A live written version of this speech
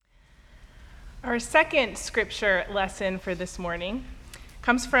Our second scripture lesson for this morning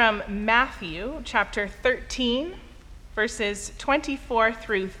comes from Matthew chapter 13, verses 24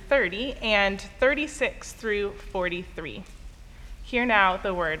 through 30 and 36 through 43. Hear now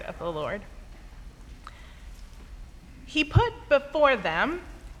the word of the Lord. He put before them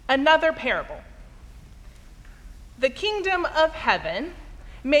another parable. The kingdom of heaven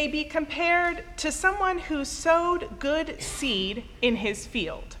may be compared to someone who sowed good seed in his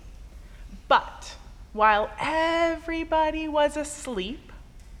field. But while everybody was asleep,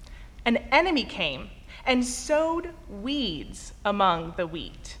 an enemy came and sowed weeds among the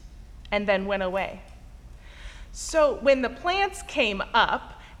wheat, and then went away. So when the plants came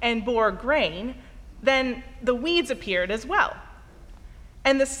up and bore grain, then the weeds appeared as well.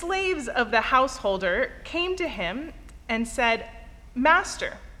 And the slaves of the householder came to him and said,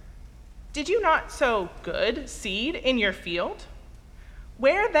 "Master, did you not sow good seed in your field?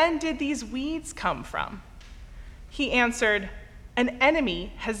 Where then did these weeds come from?" He answered, "An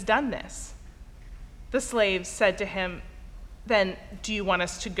enemy has done this." The slaves said to him, "Then do you want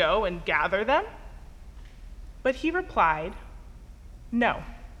us to go and gather them?" But he replied, "No,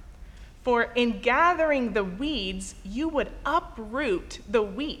 for in gathering the weeds, you would uproot the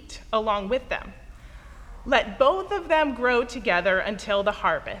wheat along with them. Let both of them grow together until the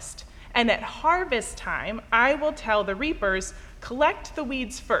harvest. And at harvest time, I will tell the reapers, 'Collect the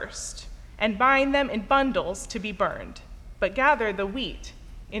weeds first and bind them in bundles to be burned, but gather the wheat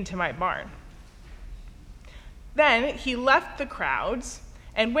into my barn.'" Then he left the crowds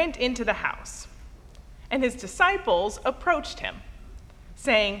and went into the house. And his disciples approached him,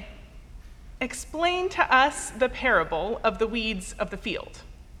 saying, "Explain to us the parable of the weeds of the field."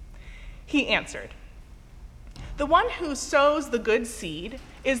 He answered, "The one who sows the good seed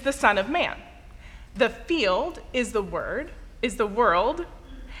is the Son of Man. The field is the world,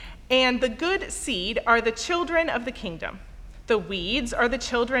 and the good seed are the children of the kingdom. The weeds are the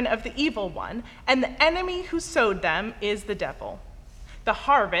children of the evil one, and the enemy who sowed them is the devil. The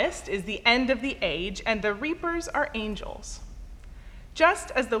harvest is the end of the age, and the reapers are angels.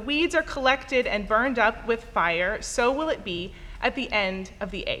 Just as the weeds are collected and burned up with fire, so will it be at the end of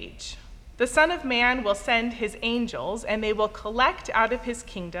the age. The Son of Man will send his angels, and they will collect out of his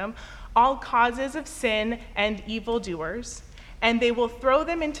kingdom all causes of sin and evildoers, and they will throw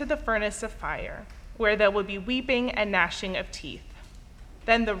them into the furnace of fire, where there will be weeping and gnashing of teeth.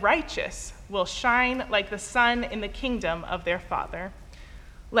 Then the righteous will shine like the sun in the kingdom of their Father.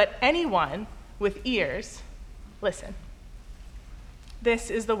 Let anyone with ears listen."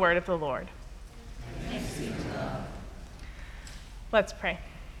 This is the word of the Lord. Thanks be to God. Let's pray.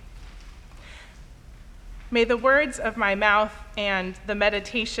 May the words of my mouth and the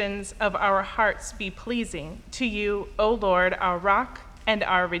meditations of our hearts be pleasing to you, O Lord, our rock and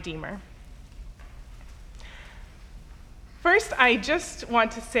our Redeemer. First, I just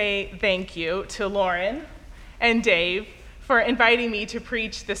want to say thank you to Lauren and Dave for inviting me to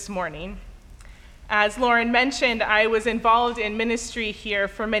preach this morning. As Lauren mentioned, I was involved in ministry here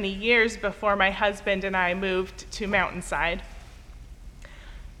for many years before my husband and I moved to Mountainside.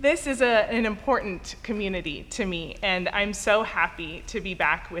 This is an important community to me, and I'm so happy to be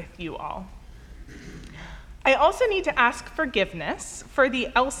back with you all. I also need to ask forgiveness for the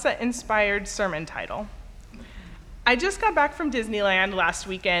Elsa-inspired sermon title. I just got back from Disneyland last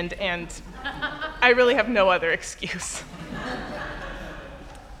weekend, and I really have no other excuse.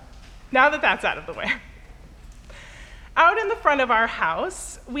 Now that that's out of the way. Out in the front of our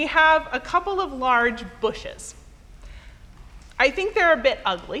house, we have a couple of large bushes. I think they're a bit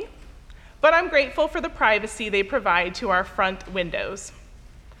ugly, but I'm grateful for the privacy they provide to our front windows.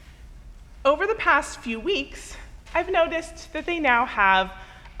 Over the past few weeks, I've noticed that they now have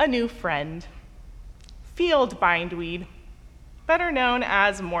a new friend, field bindweed, better known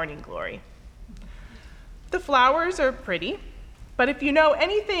as morning glory. The flowers are pretty, but if you know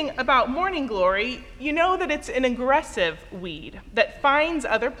anything about morning glory, you know that it's an aggressive weed that finds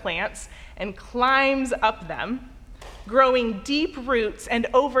other plants and climbs up them, growing deep roots and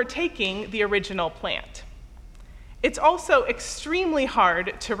overtaking the original plant. It's also extremely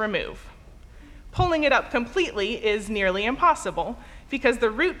hard to remove. Pulling it up completely is nearly impossible because the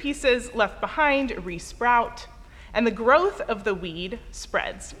root pieces left behind resprout and the growth of the weed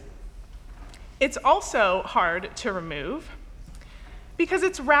spreads. It's also hard to remove because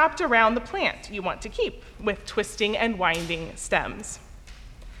it's wrapped around the plant you want to keep with twisting and winding stems.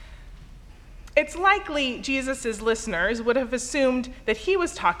 It's likely Jesus' listeners would have assumed that he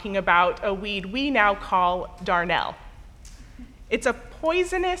was talking about a weed we now call darnel. It's a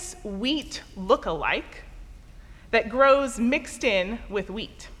poisonous wheat look-alike that grows mixed in with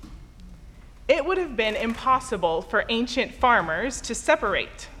wheat. it would have been impossible for ancient farmers to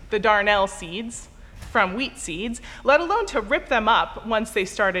separate the darnel seeds from wheat seeds, let alone to rip them up once they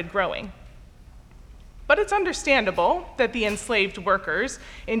started growing. But it's understandable that the enslaved workers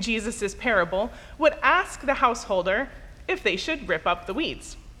in Jesus' parable would ask the householder if they should rip up the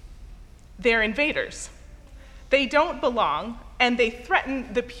weeds. They're invaders. They don't belong, and they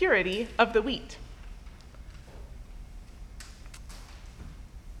threaten the purity of the wheat.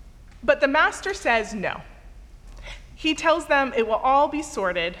 But the master says no. He tells them it will all be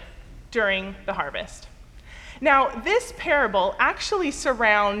sorted during the harvest. Now, this parable actually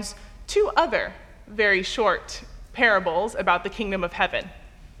surrounds two other very short parables about the kingdom of heaven.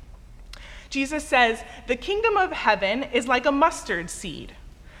 Jesus says, the kingdom of heaven is like a mustard seed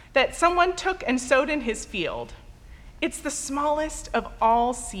that someone took and sowed in his field. It's the smallest of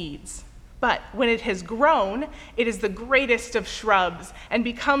all seeds, but when it has grown, it is the greatest of shrubs and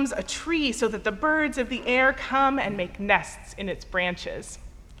becomes a tree so that the birds of the air come and make nests in its branches.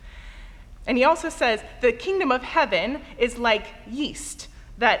 And he also says, the kingdom of heaven is like yeast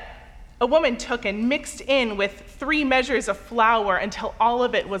that a woman took and mixed in with 3 measures of flour until all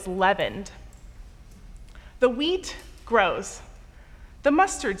of it was leavened. The wheat grows. The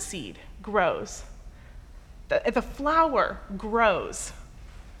mustard seed grows. The flour grows.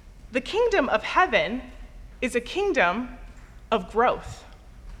 The kingdom of heaven is a kingdom of growth.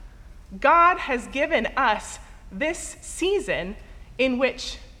 God has given us this season in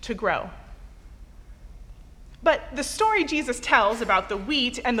which to grow. But the story Jesus tells about the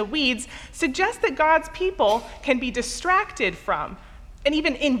wheat and the weeds suggests that God's people can be distracted from and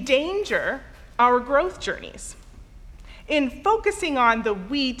even endanger our growth journeys. In focusing on the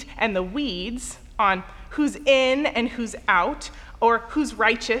wheat and the weeds, on who's in and who's out, or who's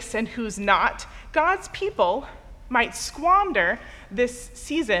righteous and who's not, God's people might squander this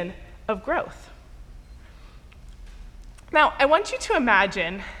season of growth. Now, I want you to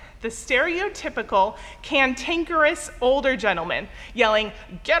imagine the stereotypical cantankerous older gentleman yelling,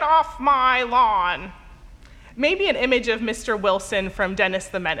 "Get off my lawn." Maybe an image of Mr. Wilson from Dennis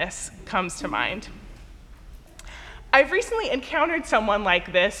the Menace comes to mind. I've recently encountered someone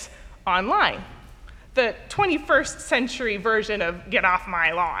like this online, the 21st century version of "Get off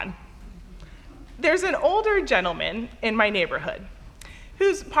my lawn." There's an older gentleman in my neighborhood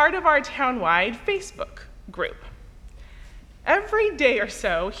who's part of our town-wide Facebook group. Every day or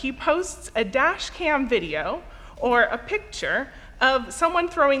so, he posts a dash cam video or a picture of someone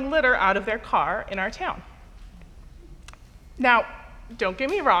throwing litter out of their car in our town. Now, don't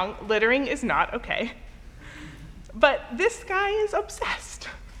get me wrong, littering is not okay. But this guy is obsessed.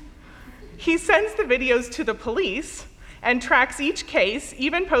 He sends the videos to the police and tracks each case,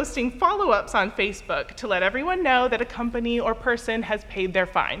 even posting follow-ups on Facebook to let everyone know that a company or person has paid their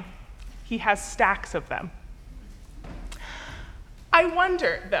fine. He has stacks of them. I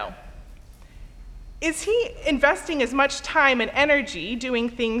wonder, though, is he investing as much time and energy doing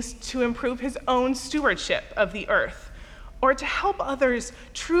things to improve his own stewardship of the earth, or to help others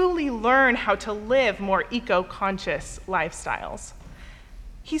truly learn how to live more eco-conscious lifestyles?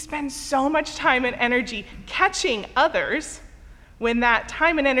 He spends so much time and energy catching others when that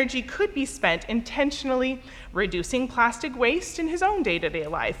time and energy could be spent intentionally reducing plastic waste in his own day-to-day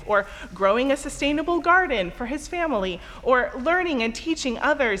life, or growing a sustainable garden for his family, or learning and teaching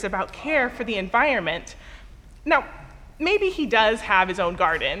others about care for the environment. Now, maybe he does have his own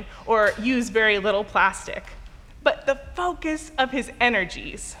garden or use very little plastic, but the focus of his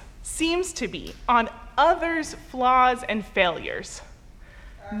energies seems to be on others' flaws and failures,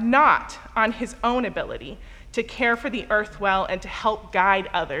 not on his own ability to care for the earth well and to help guide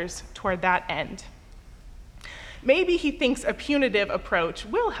others toward that end. Maybe he thinks a punitive approach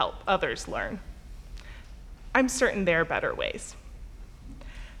will help others learn. I'm certain there are better ways.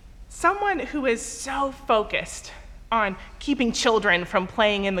 Someone who is so focused on keeping children from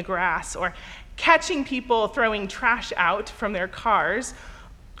playing in the grass, or catching people throwing trash out from their cars,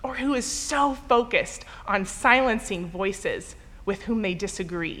 or who is so focused on silencing voices with whom they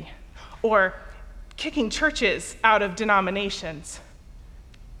disagree, or kicking churches out of denominations,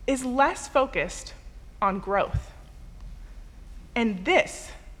 is less focused on growth. And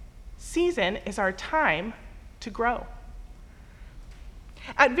this season is our time to grow.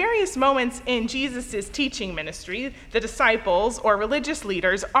 At various moments in Jesus' teaching ministry, the disciples or religious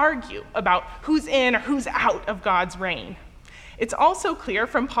leaders argue about who's in or who's out of God's reign. It's also clear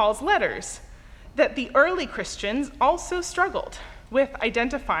from Paul's letters that the early Christians also struggled with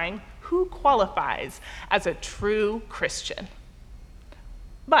identifying who qualifies as a true Christian.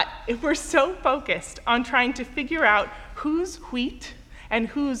 But if we're so focused on trying to figure out who's wheat and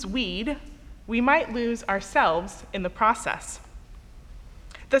who's weed, we might lose ourselves in the process.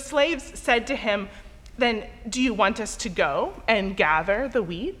 The slaves said to him, "Then do you want us to go and gather the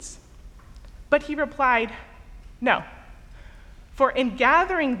weeds?" But he replied, "No, for in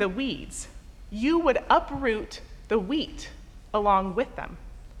gathering the weeds, you would uproot the wheat along with them."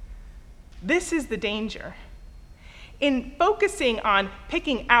 This is the danger. In focusing on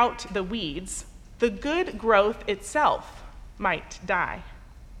picking out the weeds, the good growth itself might die.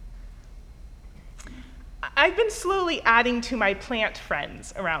 I've been slowly adding to my plant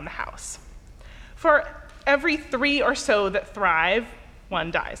friends around the house. For every 3 or so that thrive, 1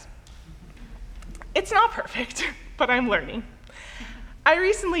 dies. It's not perfect, but I'm learning. I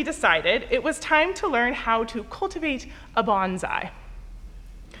recently decided it was time to learn how to cultivate a bonsai.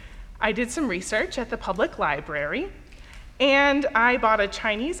 I did some research at the public library, and I bought a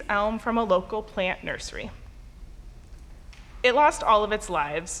Chinese elm from a local plant nursery. It lost all of its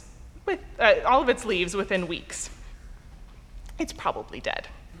leaves within weeks. It's probably dead.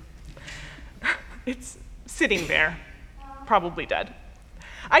 It's sitting there, probably dead.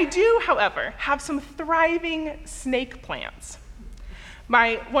 I do, however, have some thriving snake plants.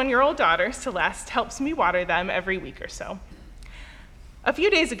 My 1-year-old daughter, Celeste, helps me water them every week or so. A few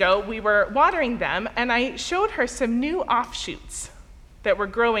days ago, we were watering them, and I showed her some new offshoots that were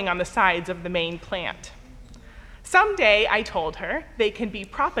growing on the sides of the main plant. Someday, I told her, they can be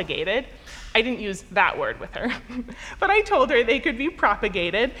propagated. I didn't use that word with her, but I told her they could be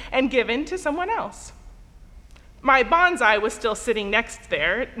propagated and given to someone else. My bonsai was still sitting next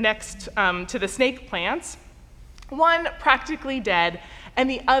to the snake plants, one practically dead and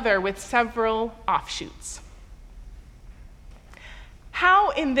the other with several offshoots. How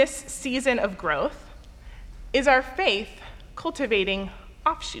in this season of growth is our faith cultivating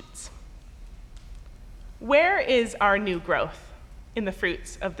offshoots? Where is our new growth in the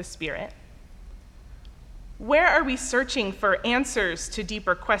fruits of the Spirit? Where are we searching for answers to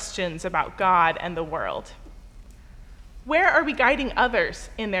deeper questions about God and the world? Where are we guiding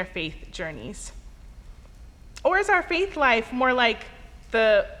others in their faith journeys? Or is our faith life more like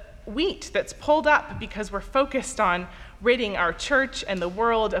the wheat that's pulled up because we're focused on ridding our church and the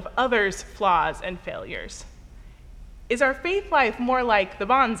world of others' flaws and failures? Is our faith life more like the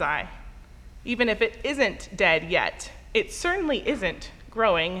bonsai? Even if it isn't dead yet, it certainly isn't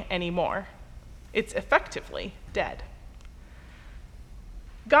growing anymore. It's effectively dead.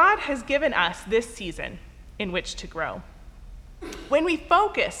 God has given us this season in which to grow. When we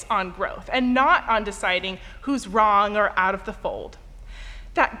focus on growth and not on deciding who's wrong or out of the fold,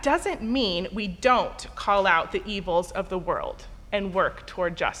 that doesn't mean we don't call out the evils of the world and work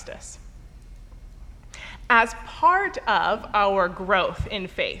toward justice. As part of our growth in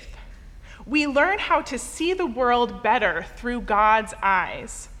faith, we learn how to see the world better through God's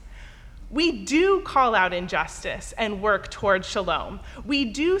eyes. We do call out injustice and work toward shalom. We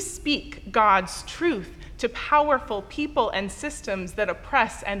do speak God's truth to powerful people and systems that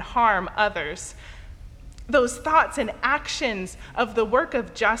oppress and harm others. Those thoughts and actions of the work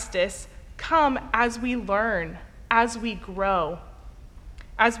of justice come as we learn, as we grow,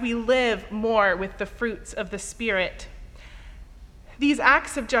 as we live more with the fruits of the Spirit. These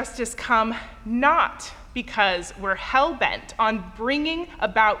acts of justice come not because we're hell-bent on bringing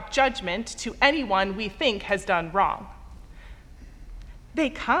about judgment to anyone we think has done wrong. They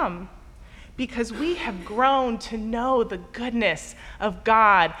come because we have grown to know the goodness of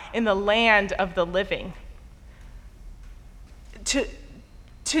God in the land of the living.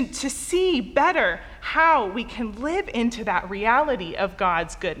 To see better how we can live into that reality of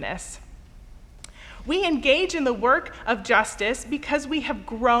God's goodness. We engage in the work of justice because we have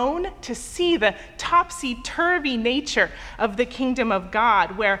grown to see the topsy-turvy nature of the kingdom of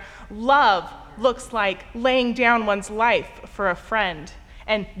God, where love looks like laying down one's life for a friend,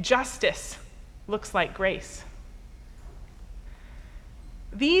 and justice looks like grace.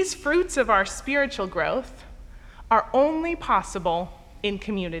 These fruits of our spiritual growth are only possible in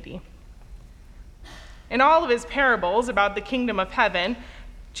community. In all of his parables about the kingdom of heaven,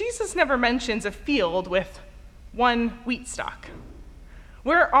 Jesus never mentions a field with one wheat stalk.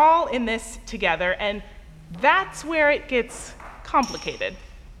 We're all in this together, and that's where it gets complicated.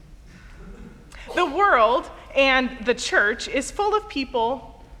 The world and the church is full of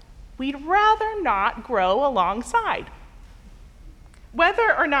people we'd rather not grow alongside.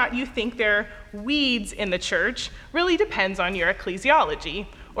 Whether or not you think there are weeds in the church really depends on your ecclesiology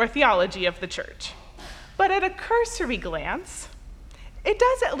or theology of the church. But at a cursory glance, it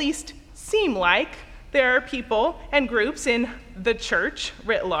does at least seem like there are people and groups in the church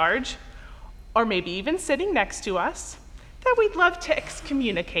writ large, or maybe even sitting next to us, that we'd love to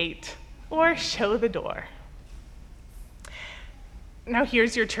excommunicate or show the door. Now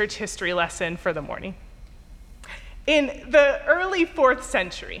here's your church history lesson for the morning. In the early 4th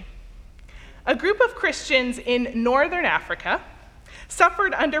century, a group of Christians in northern Africa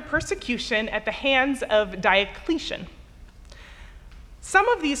suffered under persecution at the hands of Diocletian. Some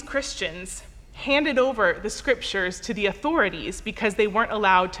of these Christians handed over the scriptures to the authorities because they weren't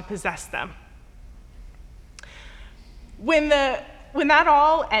allowed to possess them. When that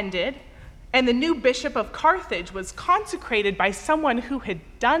all ended, and the new bishop of Carthage was consecrated by someone who had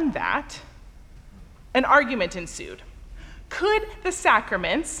done that, an argument ensued. Could the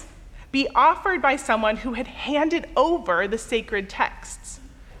sacraments be offered by someone who had handed over the sacred texts,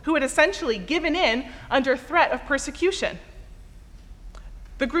 who had essentially given in under threat of persecution?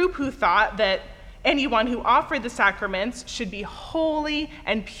 The group who thought that anyone who offered the sacraments should be holy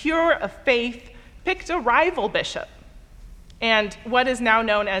and pure of faith picked a rival bishop. And what is now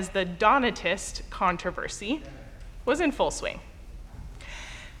known as the Donatist controversy was in full swing.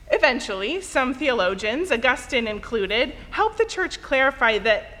 Eventually, some theologians, Augustine included, helped the church clarify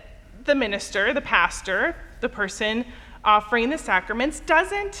that the minister, the pastor, the person offering the sacraments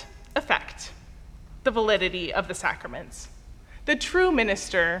doesn't affect the validity of the sacraments. The true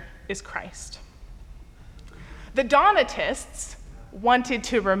minister is Christ. The Donatists wanted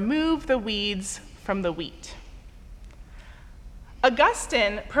to remove the weeds from the wheat.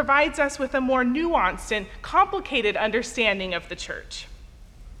 Augustine provides us with a more nuanced and complicated understanding of the church.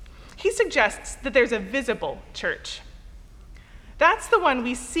 He suggests that there's a visible church. That's the one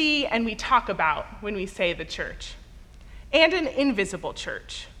we see and we talk about when we say the church. And an invisible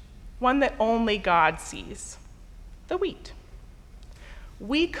church, one that only God sees, the wheat.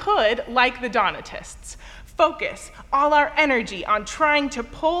 We could, like the Donatists, focus all our energy on trying to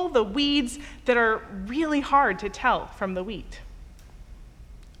pull the weeds that are really hard to tell from the wheat.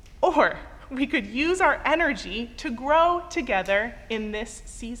 Or we could use our energy to grow together in this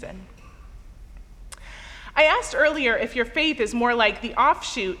season. I asked earlier if your faith is more like the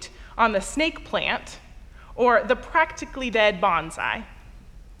offshoot on the snake plant or the practically dead bonsai.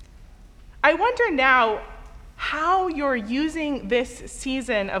 I wonder now how you're using this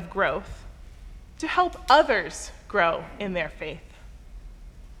season of growth to help others grow in their faith.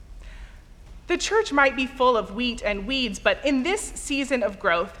 The church might be full of wheat and weeds, but in this season of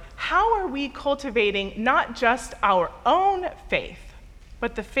growth, how are we cultivating not just our own faith,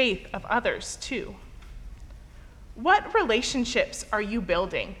 but the faith of others too? What relationships are you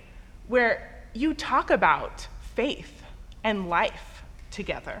building where you talk about faith and life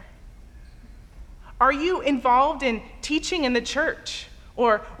together? Are you involved in teaching in the church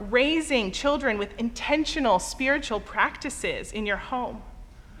or raising children with intentional spiritual practices in your home?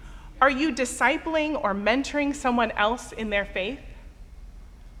 Are you discipling or mentoring someone else in their faith?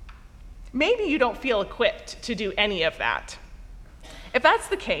 Maybe you don't feel equipped to do any of that. If that's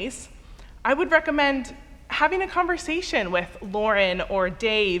the case, I would recommend having a conversation with Lauren or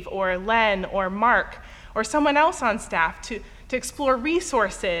Dave or Len or Mark or someone else on staff to explore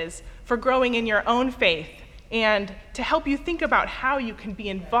resources for growing in your own faith and to help you think about how you can be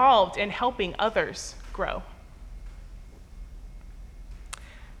involved in helping others grow.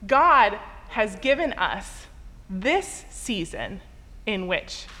 God has given us this season in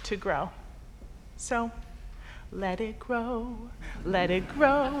which to grow. So let it grow, let it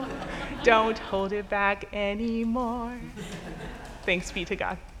grow. Don't hold it back anymore. Thanks be to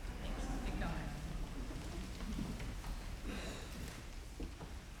God.